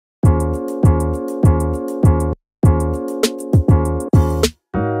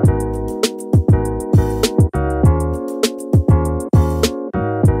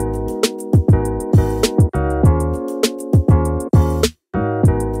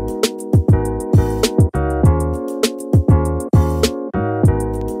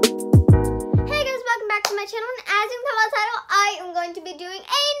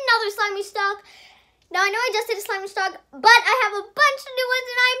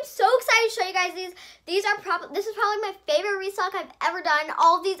guys these. This is probably my favorite restock I've ever done.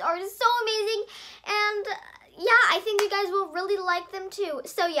 All of these are so amazing, and yeah, I think you guys will really like them too.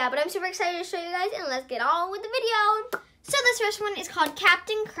 So yeah, but I'm super excited to show you guys, and let's get on with the video. So this first one is called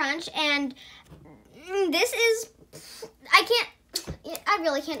Captain Crunch, and this is, I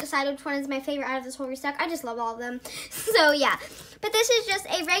really can't decide which one is my favorite out of this whole restock. I just love all of them. So yeah, but this is just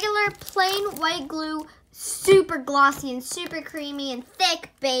a regular plain white glue, super glossy and super creamy and thick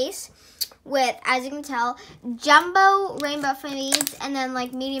base with, as you can tell, jumbo rainbow foam beads and then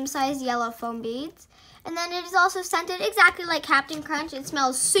like medium-sized yellow foam beads. And then it is also scented exactly like Captain Crunch. It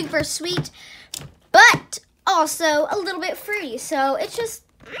smells super sweet, but also a little bit fruity. So it's just,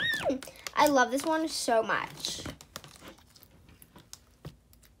 I love this one so much.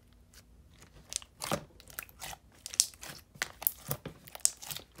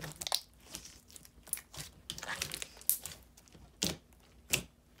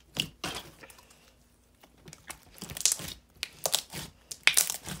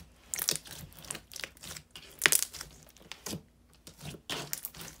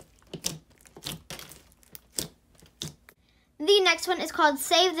 The next one is called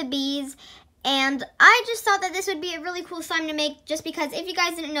Save the Bees, and I just thought that this would be a really cool slime to make just because if you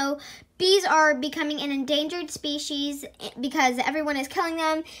guys didn't know, bees are becoming an endangered species because everyone is killing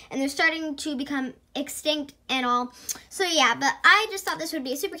them and they're starting to become extinct and all. So yeah, but I just thought this would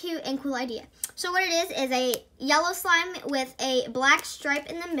be a super cute and cool idea. So what it is a yellow slime with a black stripe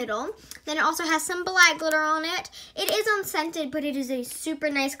in the middle. Then it also has some black glitter on it. It is unscented, but it is a super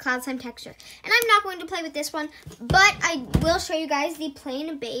nice cloud slime texture. And I'm not going to play with this one, but I will show you guys the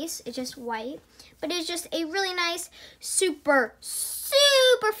plain base. It's just white, but it's just a really nice, super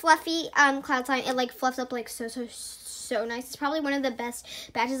fluffy cloud slime. It like fluffs up like so nice. It's probably one of the best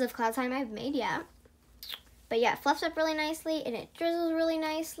batches of cloud slime I've made yet. But yeah, it fluffs up really nicely and it drizzles really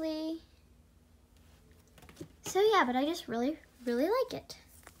nicely. So yeah, but I just really like it.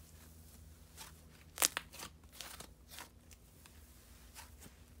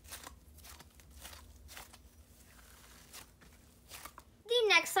 The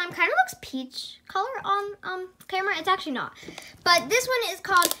next slime kind of looks peach color on camera. It's actually not. But this one is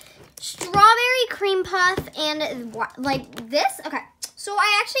called Strawberry Cream Puff, and like this. Okay, so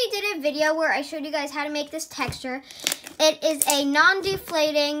I actually did a video where I showed you guys how to make this texture. It is a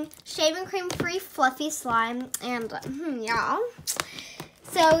non-deflating, shaving cream-free fluffy slime, and yeah.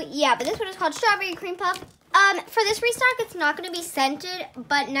 So yeah, but this one is called Strawberry Cream Puff. For this restock, it's not going to be scented,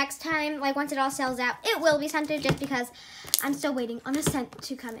 but next time, like once it all sells out, it will be scented just because I'm still waiting on a scent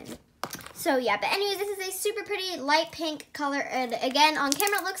to come in. So yeah, but anyways, this is a super pretty light pink color, and again, on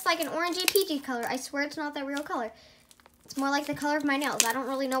camera it looks like an orangey peachy color. I swear it's not that real color. It's more like the color of my nails. I don't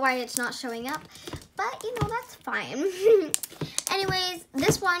really know why it's not showing up, but you know, that's fine. Anyways,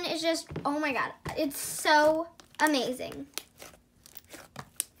 this one is just, oh my god, it's so amazing.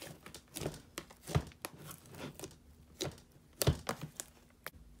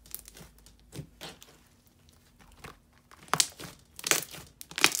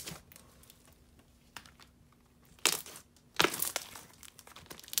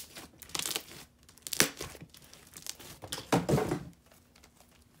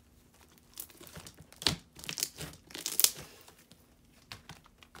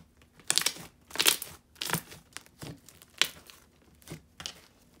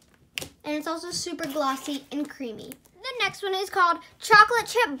 And it's also super glossy and creamy. The next one is called Chocolate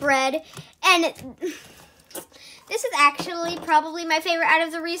Chip Bread, and this is actually probably my favorite out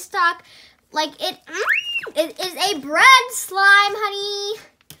of the restock. Like it is a bread slime, honey.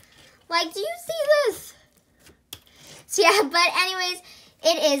 Like, do you see this? So yeah, but anyways,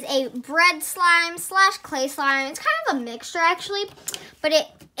 it is a bread slime slash clay slime. It's kind of a mixture actually, but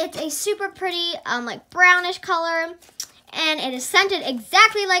it's a super pretty like brownish color. And it is scented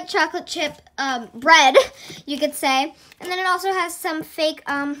exactly like chocolate chip bread, you could say. And then it also has some fake,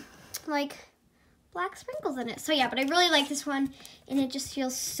 like, black sprinkles in it. So yeah, but I really like this one, and it just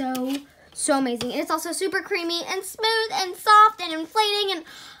feels so amazing. And it's also super creamy and smooth and soft and inflating, and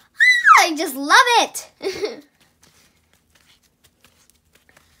I just love it.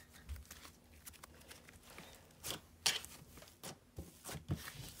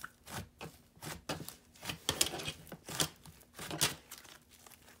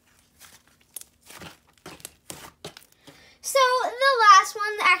 So the last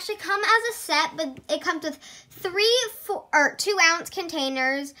ones actually come as a set, but it comes with 2-ounce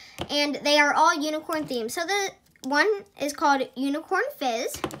containers, and they are all unicorn themed. So the one is called Unicorn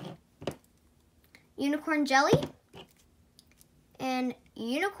Fizz, Unicorn Jelly, and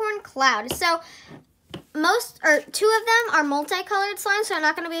Unicorn Cloud. So two of them are multicolored slimes, so I'm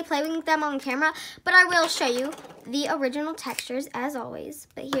not going to be playing with them on camera, but I will show you the original textures as always.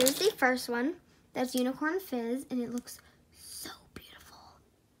 But here's the first one. That's Unicorn Fizz, and it looks so beautiful.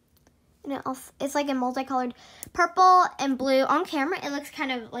 And it's like a multicolored purple and blue. On camera, it looks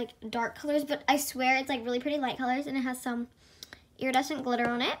kind of like dark colors, but I swear it's like really pretty light colors, and it has some iridescent glitter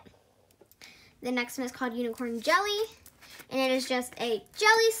on it. The next one is called Unicorn Jelly, and it is just a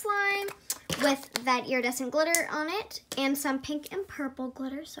jelly slime with that iridescent glitter on it and some pink and purple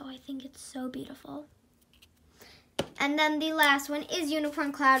glitter, so I think it's so beautiful. And then the last one is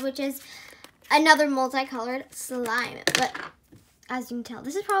Unicorn Cloud, which is another multicolored slime, but as you can tell,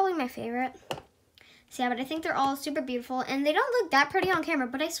 this is probably my favorite. So yeah, but I think they're all super beautiful, and they don't look that pretty on camera,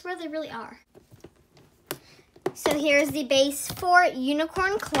 but I swear they really are. So here's the base for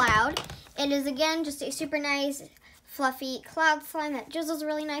Unicorn Cloud. It is, again, just a super nice, fluffy cloud slime that drizzles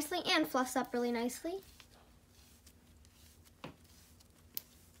really nicely and fluffs up really nicely.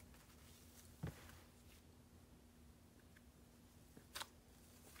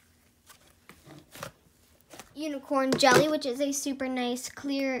 Unicorn Jelly, which is a super nice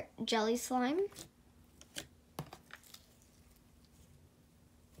clear jelly slime.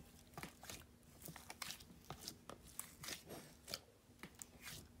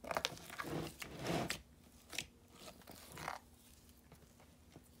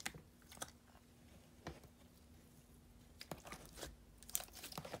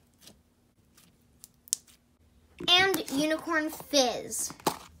 And Unicorn Fizz.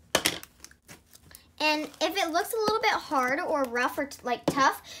 And if it looks a little bit hard or rough or like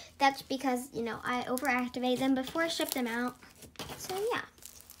tough, that's because, you know, I overactivate them before I ship them out. So yeah.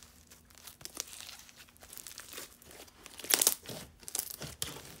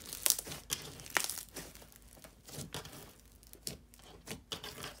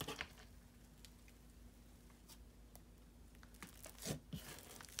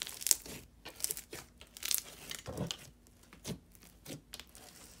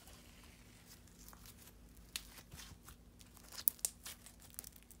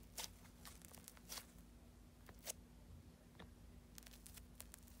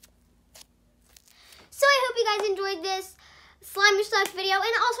 So I hope you guys enjoyed this slime restock video. And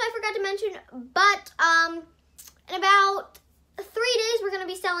also I forgot to mention, but in about 3 days we're going to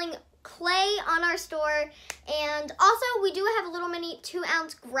be selling clay on our store. And also we do have a little mini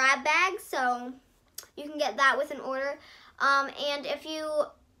 2-ounce grab bag, so you can get that with an order. And if you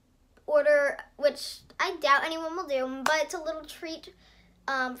order, which I doubt anyone will do, but it's a little treat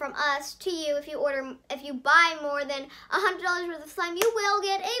from us to you. If you buy more than $100 worth of slime, you will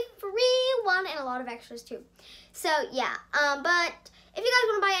get a free one and a lot of extras too. So yeah, but if you guys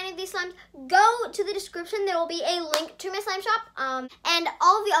want to buy any of these slimes, go to the description. There will be a link to my slime shop, and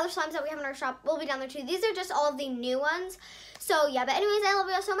all of the other slimes that we have in our shop will be down there too. These are just all of the new ones. So yeah, but anyways, I love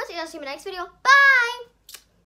you all so much, and I'll see you in my next video. Bye!